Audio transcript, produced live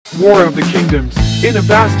War of the Kingdoms. In a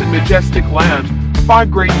vast and majestic land,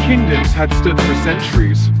 5 great kingdoms had stood for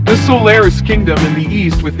centuries. The Solaris Kingdom in the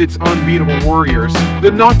east with its unbeatable warriors,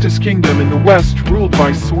 the Noctis Kingdom in the west ruled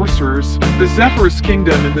by sorcerers, the Zephyrus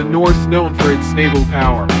Kingdom in the north known for its naval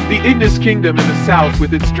power, the Ignis Kingdom in the south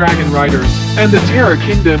with its dragon riders, and the Terra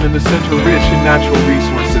Kingdom in the center rich in natural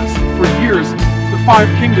resources. For years, the 5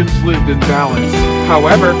 kingdoms lived in balance.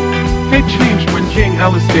 However, fate changed when King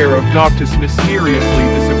Alistair of Noctis mysteriously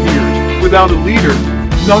disappeared. Without a leader,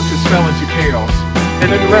 Noctis fell into chaos,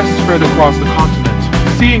 and unrest spread across the continent.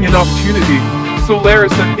 Seeing an opportunity,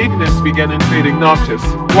 Solaris and Ignis began invading Noctis,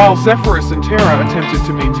 while Zephyrus and Terra attempted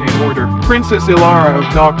to maintain order. Princess Ilara of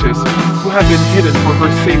Noctis, who had been hidden for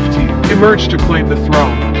her safety, emerged to claim the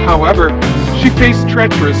throne. However, she faced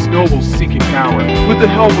treacherous nobles seeking power. With the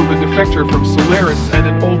help of a defector from Solaris and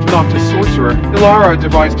an old Noctis sorcerer, Ilara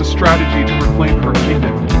devised a strategy to reclaim her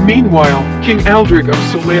kingdom. Meanwhile, King Aldric of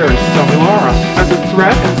Solaris saw Ilara as a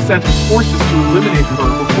threat and sent his forces to eliminate her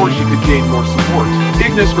before she could gain more support.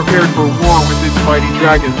 Ignis prepared for war with its mighty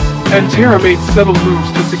dragons, and Terra made subtle moves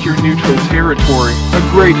to secure neutral territory. A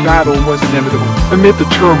great battle was inevitable. Amid the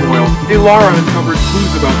turmoil, Ilara uncovered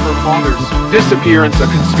clues about her father's disappearance, a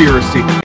conspiracy.